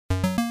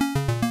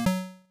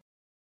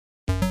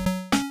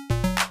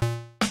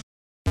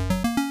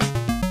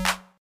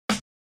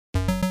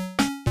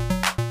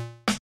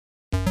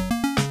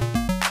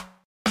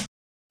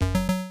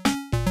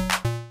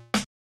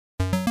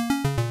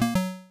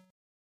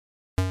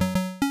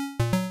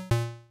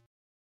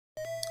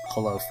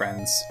Hello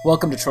friends,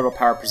 welcome to Troidal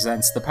Power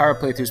Presents, the Power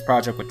Playthroughs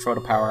project with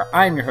Troidal Power.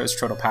 I am your host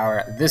Troidal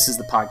Power. This is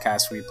the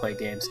podcast where we play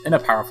games in a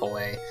powerful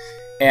way.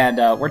 And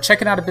we're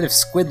checking out a bit of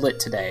Squidlet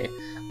today.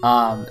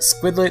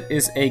 Squidlet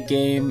is a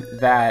game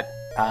that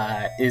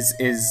is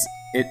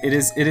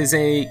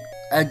a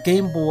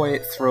Game Boy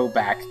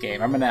throwback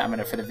game. I'm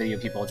gonna for the video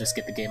people just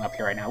get the game up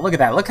here right now. Look at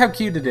that! Look how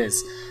cute it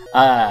is.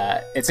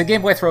 It's a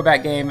Game Boy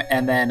throwback game,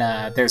 and then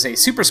there's a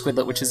Super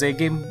Squidlet, which is a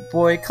Game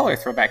Boy Color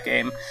throwback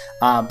game.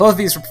 Both of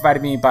these were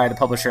provided me by the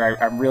publisher.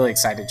 I'm really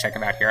excited to check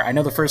them out here. I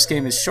know the first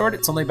game is short.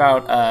 It's only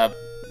about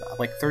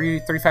like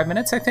 35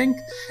 minutes, I think,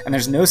 and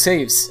there's no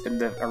saves in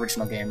the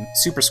original game.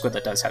 Super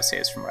Squidlet does have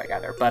saves, from what I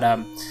gather. But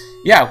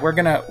yeah, we're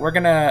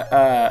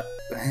gonna.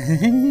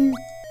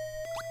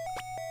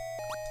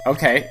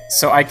 Okay,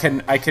 so I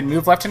can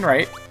move left and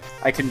right,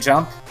 I can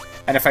jump,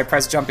 and if I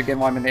press jump again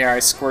while I'm in the air, I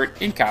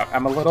squirt ink out.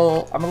 I'm a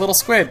little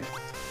squid.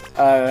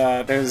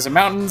 There's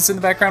mountains in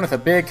the background with a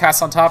big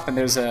castle on top, and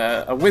there's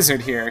a wizard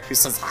here who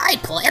says, "Hi,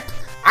 Blip!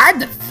 I'm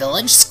the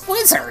village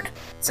Squizzard.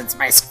 Since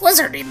my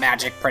Squizzardy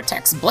magic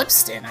protects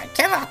Blipston, I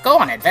cannot go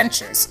on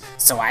adventures,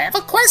 so I have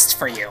a quest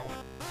for you.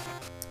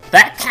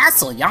 That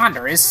castle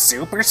yonder is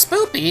super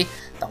spoopy.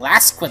 The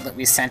last Squidlet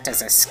we sent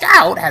as a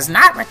scout has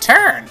not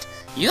returned.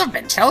 You have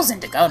been chosen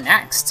to go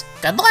next.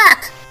 Good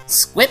luck!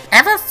 Squip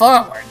ever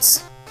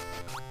forwards."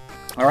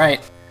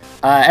 Alright.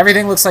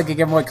 Everything looks like a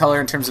Game Boy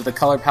Color in terms of the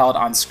color palette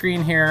on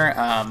screen here.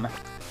 I'm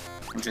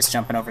just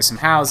jumping over some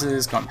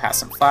houses, going past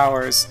some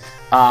flowers.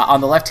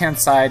 On the left-hand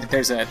side,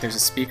 there's a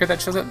speaker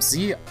that shows up.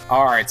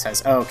 ZR, it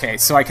says. Oh, okay,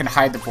 so I can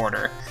hide the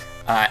border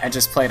and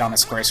just play it on a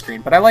square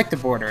screen. But I like the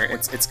border.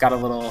 It's got a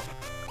little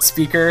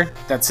speaker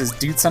that says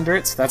Doots under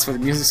it, so that's where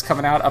the music's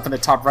coming out. Up in the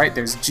top right,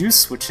 there's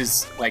Juice, which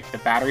is like the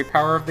battery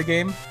power of the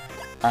game.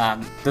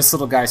 This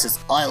little guy says,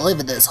 "I live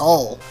in this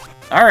hole."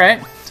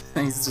 Alright,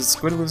 he's a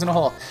squid who lives in a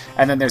hole.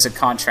 And then there's a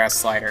contrast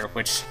slider,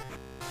 which,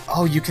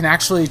 oh, you can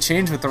actually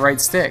change with the right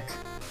stick.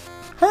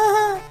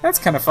 That's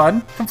kind of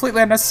fun.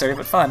 Completely unnecessary,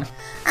 but fun.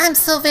 "I'm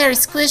so very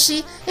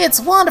squishy. It's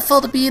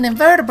wonderful to be an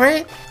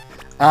invertebrate."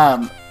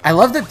 I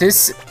love that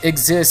this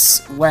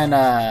exists when,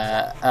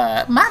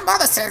 my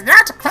mother says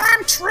not to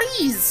climb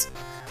trees!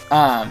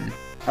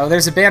 Oh,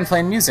 there's a band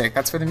playing music.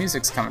 That's where the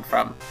music's coming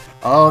from.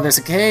 Oh, there's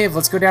a cave.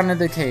 Let's go down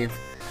into the cave.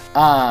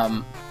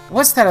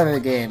 What's that other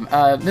game?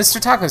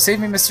 Mr. Taco, Save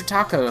Me, Mr.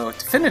 Taco.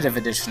 Definitive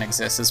Edition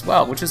exists as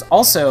well, which is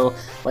also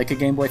like a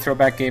Game Boy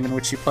throwback game in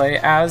which you play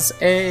as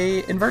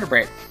a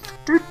invertebrate.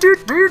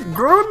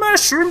 Grow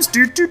mushrooms,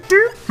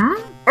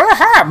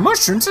 Aha!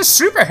 Mushrooms are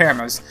super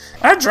hammers!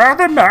 I draw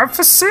them out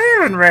for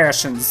sailing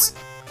rations!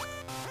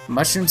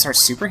 Mushrooms are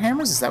super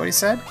hammers? Is that what he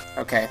said?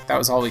 Okay, that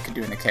was all we could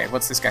do in the cave.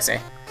 What's this guy say?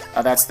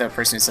 Oh, that's the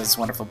person who says it's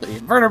wonderful to be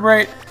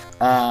invertebrate.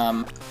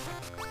 I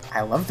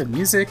love the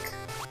music.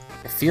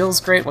 It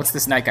feels great. What's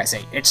this night guy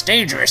say? "It's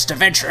dangerous to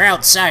venture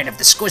outside of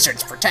the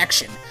Squizzard's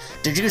protection.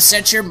 Did you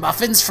get your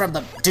muffins from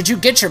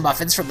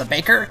the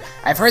baker?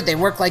 I've heard they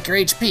work like your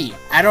HP.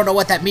 I don't know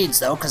what that means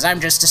though, cause I'm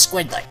just a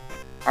squidlet."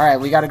 Alright,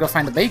 we gotta go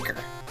find the baker.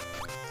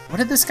 What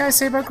did this guy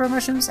say about grown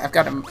mushrooms? I've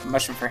got a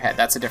mushroom for head.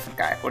 That's a different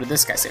guy. What did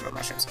this guy say about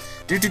mushrooms?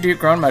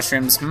 Grown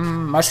mushrooms.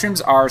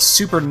 Mushrooms are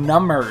super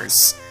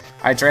numbers.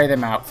 I dry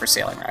them out for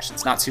sailing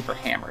rations. Not super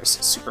hammers.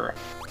 Super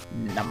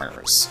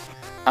numbers.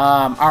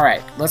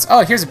 Alright.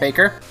 Oh, here's a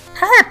baker.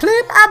 "Hi,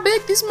 Plip. I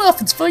baked these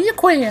muffins for your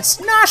quest.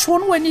 Nice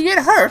one when you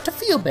get hurt to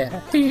feel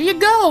better. Here you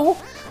go.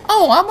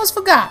 Oh, I almost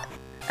forgot."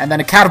 And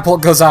then a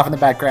catapult goes off in the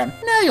background.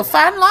 "Now you'll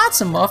find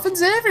lots of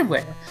muffins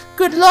everywhere.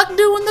 Good luck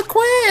doing the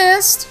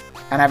quest."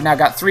 And I've now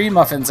got 3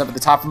 muffins up at the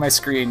top of my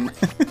screen.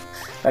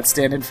 That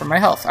stand in for my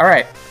health.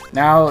 Alright,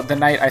 now the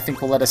knight I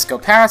think will let us go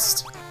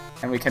past,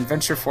 and we can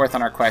venture forth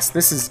on our quest.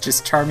 This is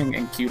just charming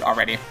and cute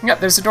already. Yep,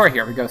 there's a door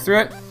here. We go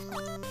through it.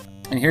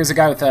 And here's a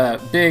guy with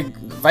a big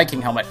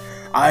Viking helmet.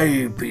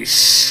 "I be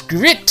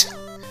Skrit,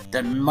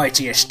 the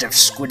mightiest of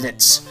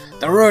squidlets.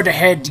 The road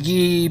ahead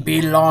ye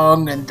be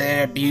long, and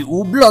there be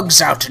ooblugs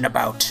out and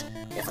about.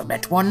 Ever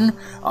met one?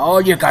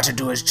 All you gotta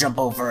do is jump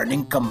over and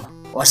ink 'em.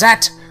 What's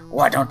that?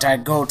 Why don't I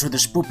go to the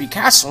spoopy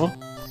castle?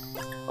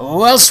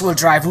 Or else we'll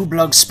drive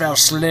Ooblug Spell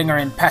Slinger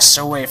and pass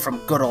away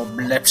from good old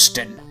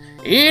Blipston.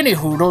 Any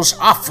hoodles,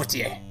 off with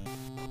ye."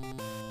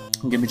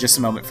 Give me just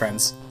a moment,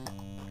 friends.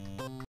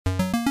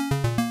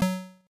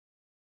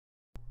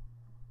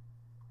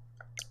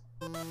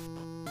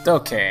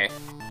 Okay,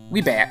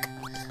 we back.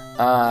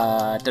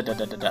 Ha!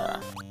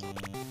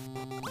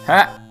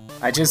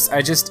 I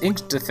just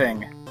inked the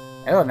thing.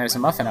 Oh, and there's a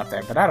muffin up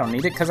there, but I don't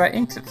need it because I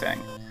inked the thing.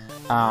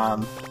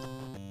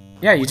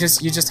 Yeah, you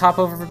just hop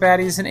over for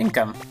baddies and ink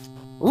them.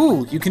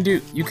 Ooh, you can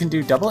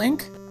do double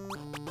ink?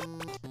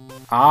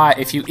 Ah,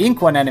 if you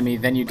ink one enemy,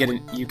 then you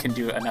can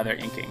do another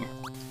inking.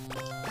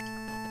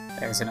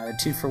 There's another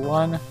 2 for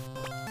 1.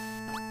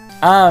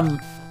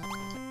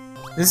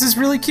 This is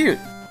really cute.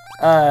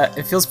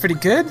 It feels pretty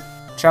good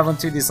traveling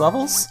through these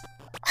levels.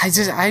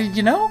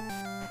 You know,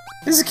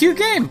 this is a cute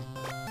game.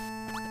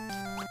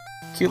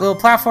 Cute little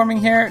platforming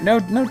here.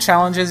 No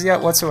challenges yet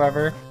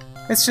whatsoever.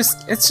 It's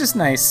just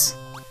nice.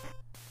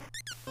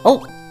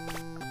 Oh!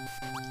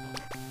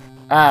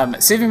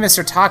 Saving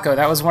Mr. Taco,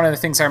 that was one of the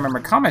things I remember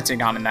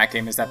commenting on in that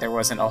game, is that there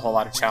wasn't a whole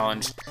lot of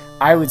challenge.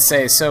 I would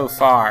say so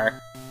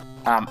far,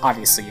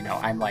 obviously, you know,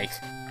 I'm like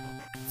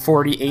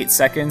 48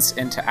 seconds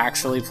into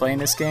actually playing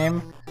this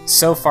game.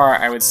 So far,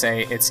 I would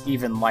say it's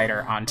even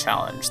lighter on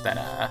challenge than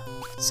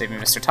Saving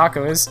Mr.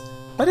 Taco is,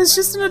 but it's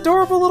just an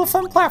adorable little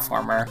fun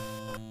platformer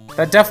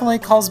that definitely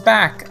calls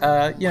back,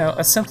 you know,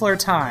 a simpler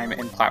time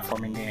in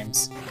platforming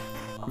games.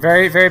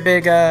 Very, very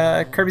big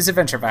Kirby's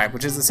Adventure vibe,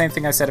 which is the same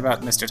thing I said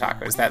about Mr.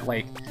 Taco, is that,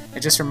 like, it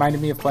just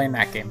reminded me of playing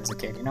that game as a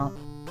kid, you know?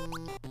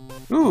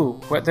 Ooh,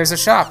 what? There's a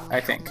shop, I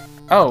think.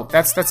 Oh,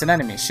 that's an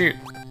enemy, shoot.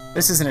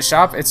 This isn't a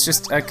shop, it's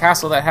just a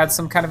castle that had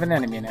some kind of an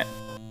enemy in it.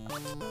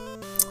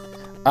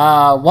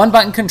 One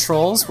button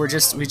controls, we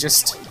just,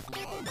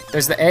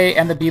 there's the A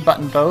and the B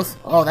button both.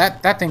 Oh,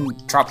 that thing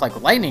dropped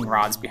like lightning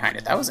rods behind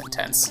it, that was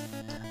intense.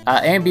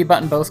 A and B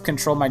button both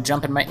control my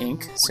jump and my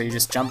ink, so you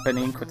just jump and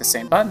ink with the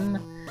same button,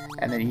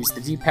 and then use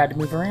the D-pad to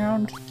move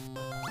around.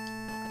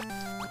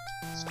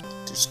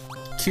 Just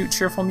cute,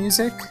 cheerful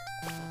music.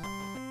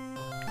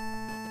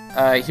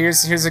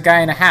 Here's a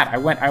guy in a hat. I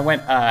went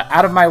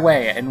out of my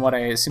way in what I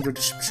assumed would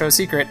show a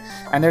secret,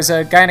 and there's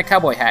a guy in a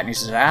cowboy hat, and he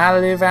says, "I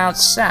live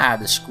outside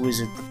the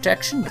exquisite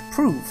protection to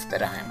prove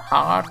that I'm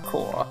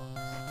hardcore."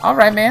 All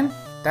right, man,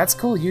 that's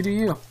cool. You do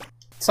you.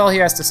 That's all he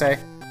has to say.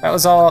 That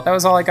was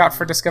all I got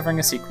for discovering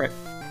a secret.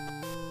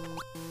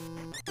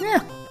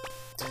 Yeah.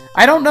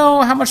 I don't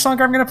know how much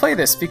longer I'm gonna play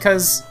this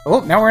because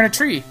now we're in a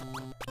tree.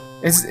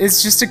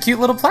 It's just a cute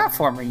little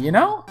platformer, you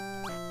know?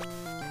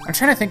 I'm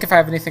trying to think if I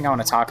have anything I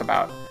want to talk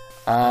about.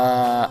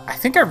 I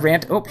think I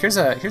ran. Here's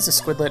a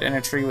squidlet in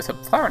a tree with a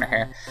flower in her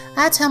hair.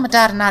 I tell my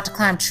daughter not to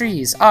climb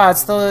trees. Oh,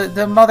 it's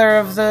the mother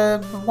of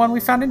the one we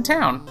found in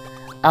town.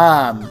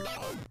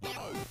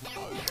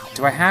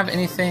 Do I have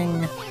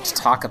anything to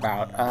talk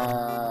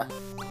about?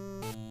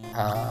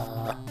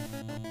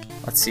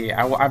 Let's see.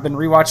 I've been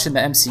rewatching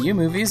the MCU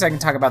movies. I can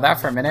talk about that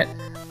for a minute.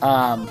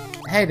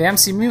 Hey, the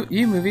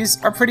MCU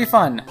movies are pretty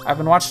fun. I've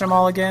been watching them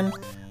all again.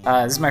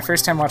 This is my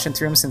first time watching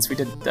through them since we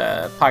did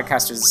the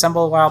Podcasters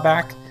Assemble a while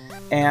back.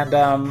 And,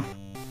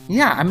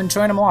 yeah, I'm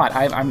enjoying them a lot.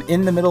 I'm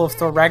in the middle of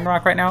Thor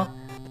Ragnarok right now.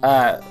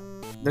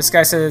 This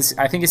guy says,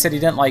 I think he said he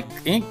didn't like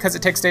ink because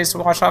it takes days to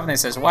wash off, and he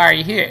says, "Why are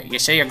you here? You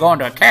say you're going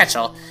to a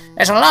castle.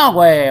 It's a long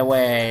way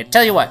away.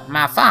 Tell you what,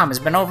 my farm has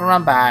been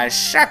overrun by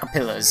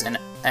sharkapillas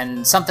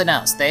and something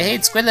else. They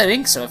hate squidlet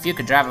ink, so if you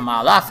could drive them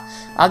all off,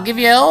 I'll give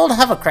you an old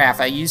hovercraft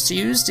I used to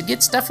use to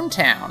get stuff from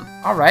town."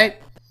 Alright.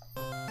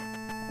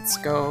 Let's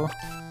go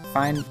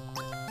find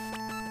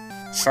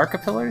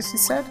sharkapillars, he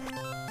said?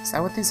 Is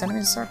that what these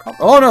enemies are called?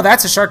 Oh no,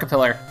 that's a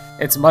sharkapillar.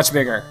 It's much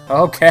bigger.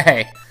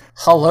 Okay.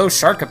 Hello,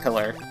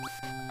 sharkapillar.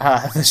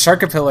 The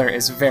sharkapillar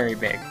is very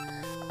big.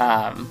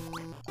 And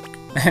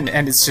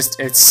it's just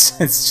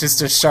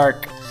a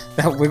shark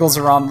that wiggles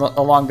around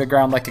along the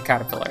ground like a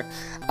caterpillar.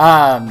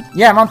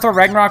 Yeah, I'm on Thor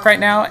Ragnarok right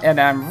now, and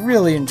I'm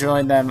really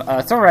enjoying them.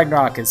 Thor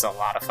Ragnarok is a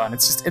lot of fun.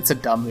 It's a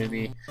dumb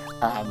movie,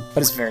 but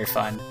it's very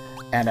fun.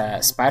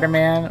 And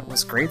Spider-Man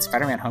was great.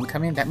 Spider-Man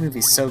Homecoming, that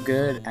movie's so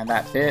good, and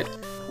that bit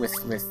with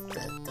the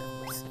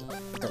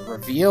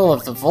reveal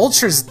of the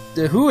vultures,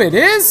 who it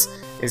is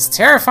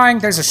terrifying.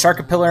 There's a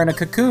sharkapillar in a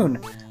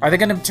cocoon. Are they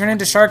going to turn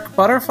into shark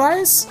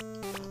butterflies?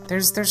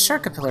 There's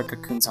sharkapillar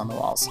cocoons on the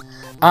walls.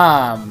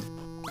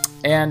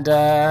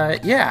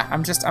 Yeah,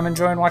 I'm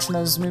enjoying watching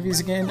those movies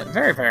again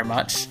very, very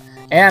much.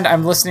 And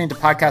I'm listening to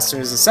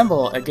Podcasters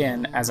Assemble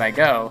again as I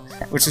go,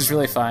 which is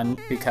really fun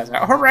because,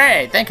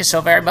 hooray! Thank you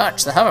so very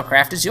much. The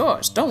hovercraft is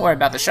yours. Don't worry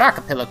about the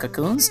sharkapillar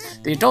cocoons.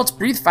 The adults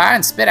breathe fire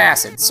and spit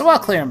acid, so I'll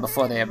clear them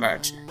before they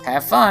emerge.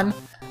 Have fun.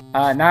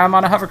 Now I'm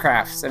on a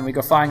hovercraft, and we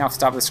go flying off the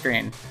top of the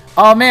screen.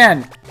 Oh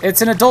man,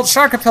 it's an adult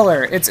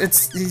sharkapillar.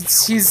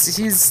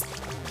 He's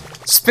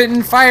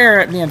spitting fire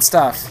at me and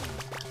stuff.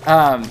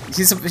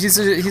 He's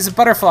a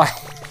butterfly.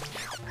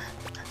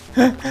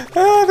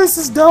 Oh, this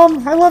is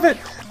dumb. I love it.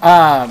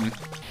 I'm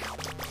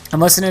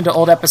listening to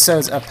old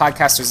episodes of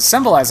Podcasters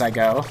Assemble as I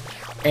go,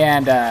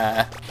 and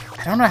I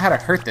don't know how to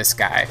hurt this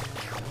guy.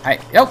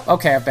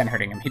 Okay, I've been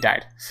hurting him. He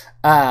died.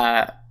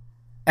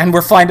 And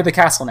we're flying to the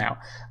castle now.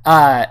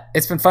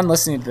 It's been fun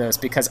listening to those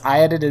because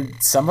I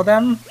edited some of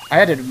them. I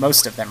edited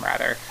most of them,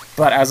 rather.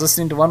 But I was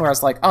listening to one where I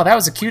was like, oh, that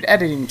was a cute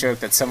editing joke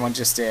that someone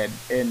just did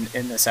in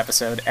this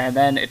episode. And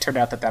then it turned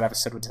out that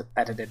episode was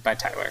edited by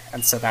Tyler.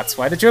 And so that's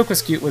why the joke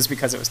was cute, was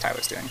because it was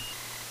Tyler's doing.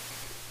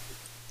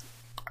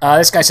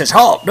 This guy says,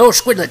 "Halt! No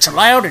squidlets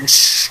allowed in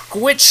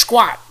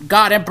squat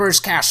God Emperor's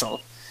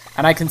Castle."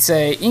 And I can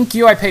say, "Ink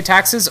you, I pay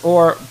taxes,"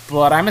 or,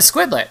 "But I'm a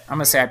squidlet." I'm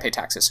gonna say I pay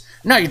taxes.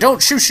 "No, you don't,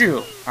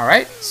 shoo-shoo."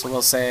 Alright, so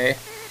we'll say,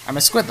 "I'm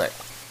a squidlet."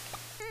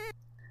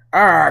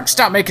 "Arrgh,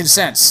 stop making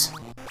sense."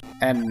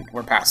 And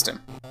we're past him.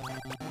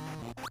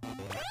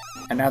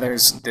 And now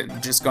there's,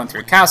 just going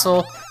through a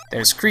castle,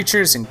 there's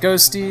creatures and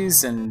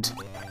ghosties and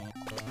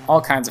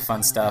all kinds of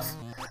fun stuff.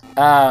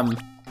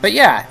 But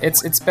yeah,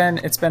 it's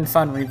been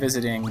fun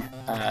revisiting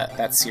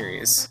that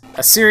series.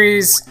 A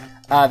series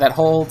that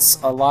holds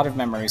a lot of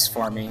memories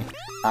for me.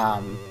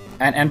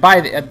 And by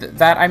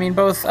that, I mean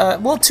both,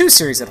 two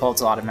series that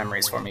holds a lot of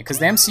memories for me, because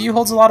the MCU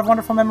holds a lot of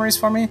wonderful memories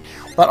for me,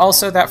 but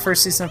also that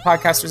first season of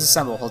Podcasters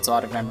Assemble holds a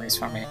lot of memories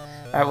for me.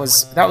 That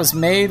was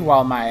made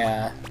while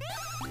my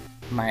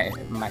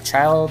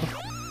child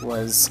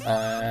was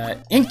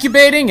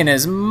incubating in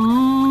his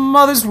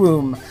mother's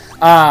womb,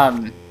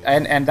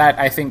 and that,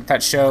 I think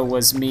that show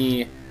was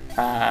me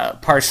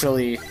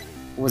partially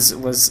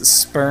was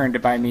spurned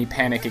by me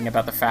panicking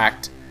about the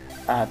fact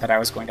that I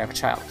was going to have a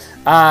child.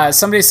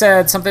 Somebody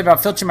said something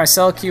about filtering my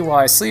cell key while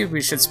I sleep.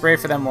 We should spray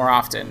for them more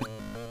often.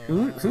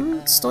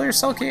 Who stole your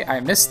cell key?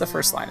 I missed the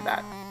first line of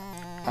that.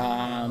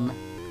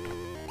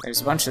 There's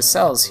a bunch of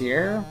cells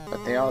here,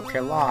 but they all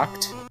appear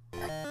locked.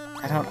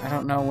 I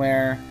don't know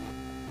where.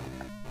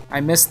 I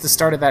missed the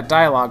start of that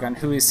dialogue on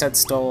who he said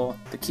stole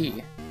the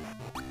key.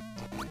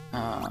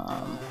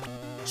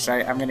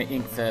 I'm gonna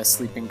ink the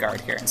sleeping guard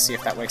here and see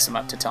if that wakes him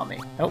up to tell me.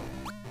 Nope,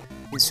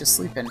 he's just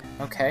sleeping.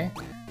 Okay,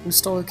 who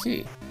stole the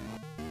key?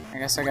 I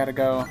guess I gotta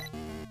go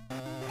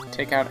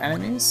take out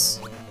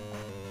enemies.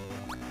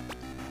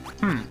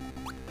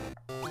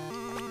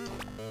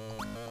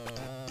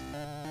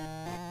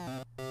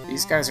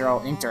 These guys are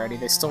all inked already.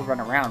 They still run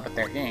around, but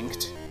they're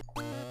inked.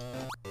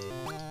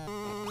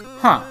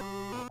 Huh.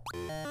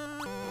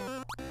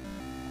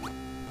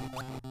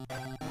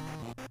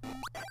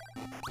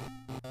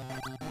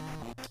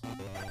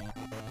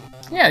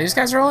 Yeah, these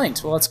guys are all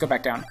inked. Well, let's go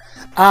back down.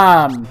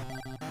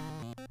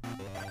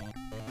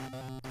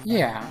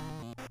 Yeah.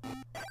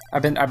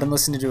 I've been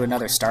listening to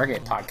another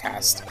Stargate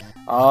podcast.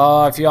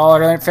 Oh, if you all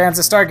are fans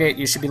of Stargate,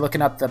 you should be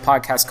looking up the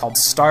podcast called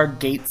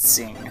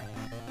Stargatesing.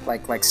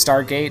 Like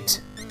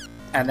Stargate,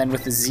 and then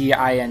with the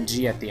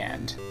Z-I-N-G at the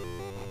end.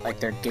 Like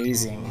they're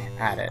gazing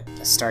at it.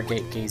 A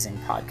Stargate gazing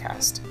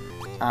podcast.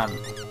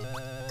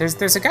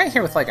 There's a guy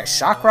here with like a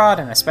shock rod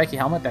and a spiky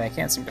helmet that I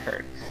can't seem to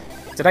hurt.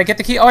 Did I get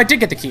the key? Oh, I did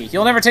get the key.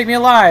 You'll never take me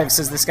alive,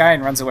 says this guy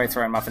and runs away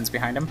throwing muffins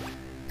behind him.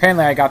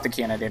 Apparently I got the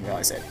key and I didn't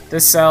realize it.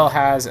 This cell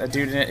has a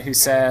dude in it who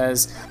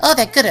says, "Oh,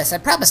 thank goodness, I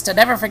promised to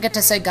never forget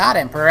to say God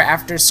Emperor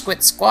after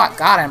Squit Squat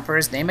God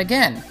Emperor's name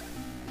again."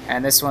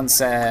 And this one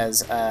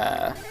says,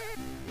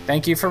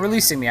 "Thank you for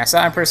releasing me. I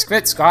saw Emperor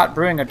Squit Squat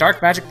brewing a dark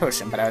magic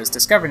potion, but I was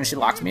discovered and she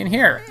locked me in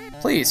here.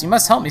 Please, you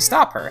must help me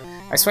stop her.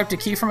 I swiped a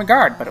key from a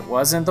guard, but it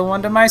wasn't the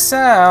one to my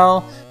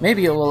cell.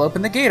 Maybe it will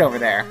open the gate over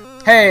there."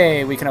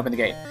 Hey, we can open the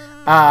gate.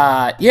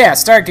 Yeah,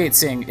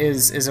 Stargatesing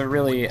is a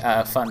really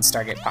fun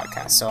Stargate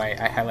podcast, so I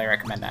highly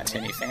recommend that to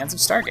any fans of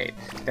Stargate.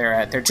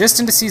 They're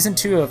just into season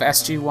 2 of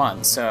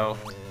SG-1, so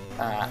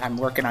I'm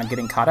working on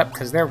getting caught up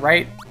because their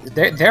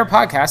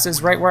podcast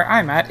is right where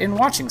I'm at in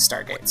watching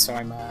Stargate. So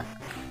I'm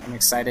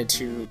excited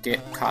to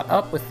get caught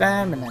up with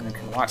them, and then we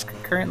can watch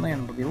concurrently,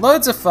 and it'll be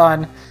loads of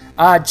fun.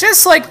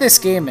 Just like this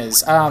game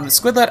is.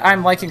 Squidlet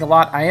I'm liking a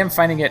lot. I am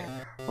finding it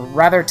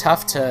rather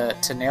tough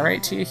to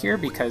narrate to you here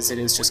because it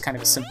is just kind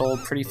of a simple,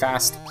 pretty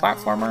fast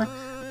platformer.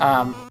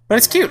 But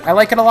it's cute. I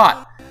like it a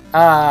lot.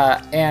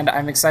 And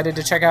I'm excited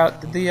to check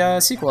out the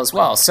sequel as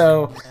well.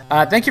 So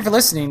thank you for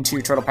listening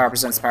to Turtle Power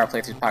Presents the Power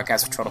Playthrough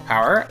podcast with Turtle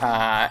Power,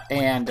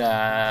 and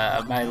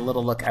my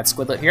little look at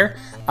Squidlet here.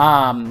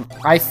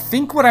 I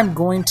think what I'm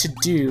going to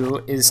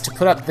do is to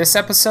put up this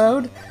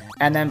episode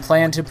and then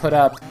plan to put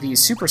up the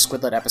Super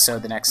Squidlet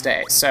episode the next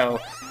day.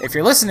 So if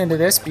you're listening to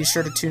this, be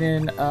sure to tune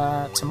in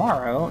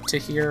tomorrow to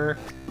hear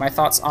my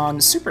thoughts on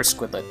Super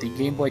Squidlet, the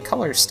Game Boy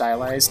Color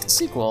stylized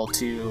sequel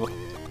to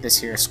this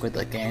here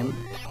Squidlet game.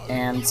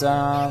 And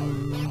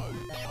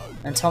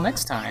until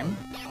next time,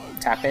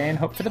 tap A and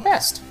hope for the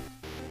best.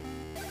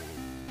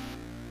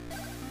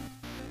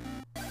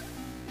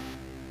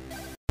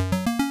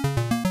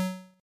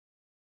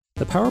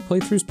 The Power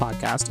Playthroughs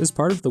podcast is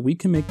part of the We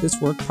Can Make This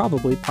Work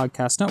Probably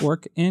podcast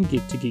network and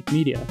Geek to Geek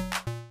Media.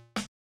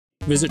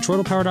 Visit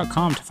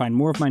chortlepower.com to find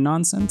more of my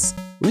nonsense,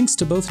 links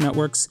to both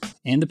networks,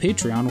 and the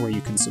Patreon where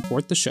you can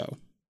support the show.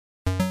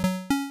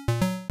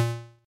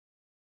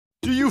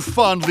 Do you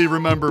fondly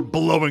remember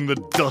blowing the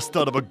dust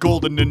out of a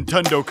golden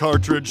Nintendo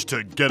cartridge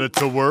to get it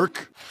to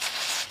work?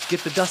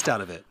 Get the dust out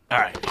of it. All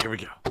right, here we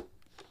go.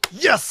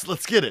 Yes,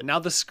 let's get it. Now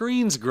the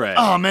screen's gray.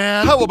 Aw,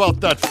 man. How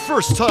about that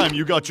first time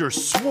you got your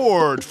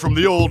sword from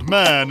the old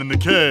man in the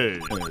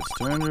cave? It's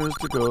dangerous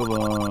to go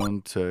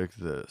on. Take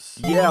this.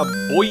 Yeah,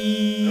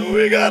 boy.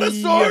 We got a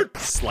sword.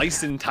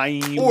 Slicing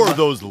time. Or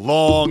those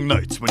long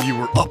nights when you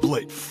were up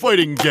late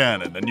fighting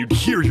Ganon and you'd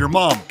hear your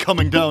mom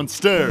coming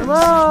downstairs.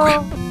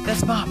 Hello?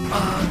 That's Mom.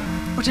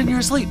 Pretend you're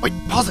asleep. Wait,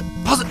 pause it.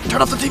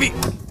 Turn off the TV.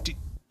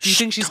 Do you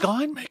think she's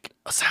gone? Make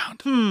a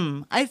sound.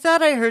 I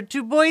thought I heard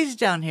 2 boys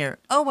down here.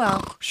 Oh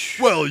well.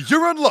 Well,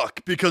 you're in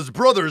luck because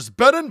brothers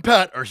Ben and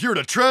Pat are here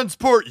to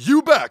transport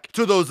you back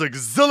to those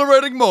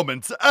exhilarating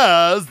moments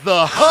as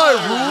the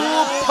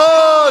Hyrule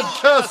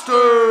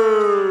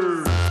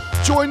Podcasters.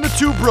 Join the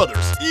 2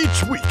 brothers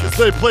each week as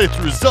they play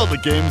through Zelda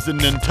games in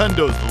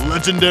Nintendo's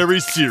legendary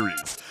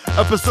series.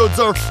 Episodes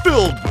are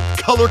filled with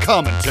color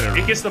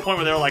commentary. It gets to the point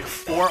where there are like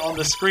 4 on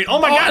the screen. Oh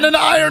my god! And an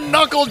iron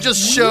knuckle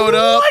just showed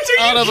up What? Are you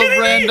out of a kidding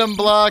me? random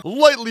block.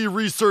 Lightly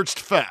researched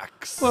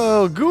facts.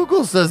 Well,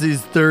 Google says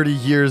he's 30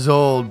 years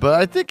old, but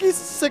I think he's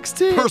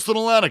 16.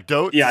 Personal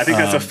anecdote. Yeah, I think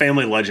that's a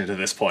family legend at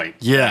this point.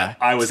 Yeah,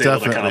 I was able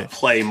to kind definitely. of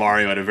play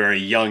Mario at a very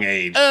young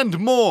age. And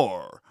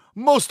more.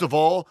 Most of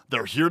all,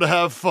 they're here to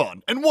have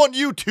fun and want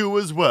you to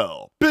as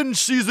well. Binge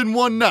Season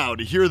 1 now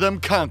to hear them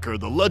conquer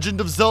The Legend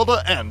of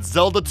Zelda and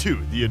Zelda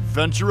 2, The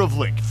Adventure of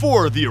Link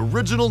for the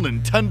original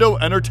Nintendo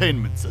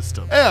Entertainment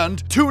System.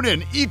 And tune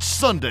in each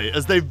Sunday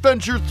as they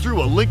venture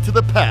through A Link to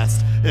the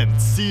Past in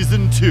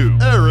Season 2.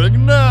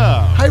 Airing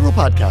now. Hyrule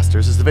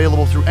Podcasters is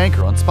available through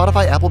Anchor on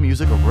Spotify, Apple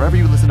Music, or wherever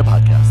you listen to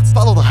podcasts.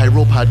 Follow the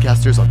Hyrule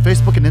Podcasters on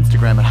Facebook and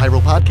Instagram at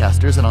Hyrule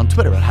Podcasters and on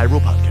Twitter at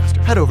Hyrule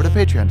Podcaster. Head over to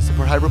Patreon to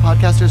support Hyrule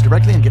Podcasters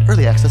directly and get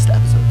early access to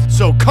episodes.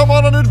 So come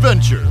on an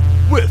adventure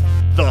with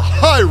the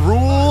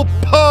Hyrule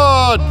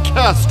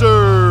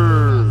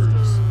Podcasters.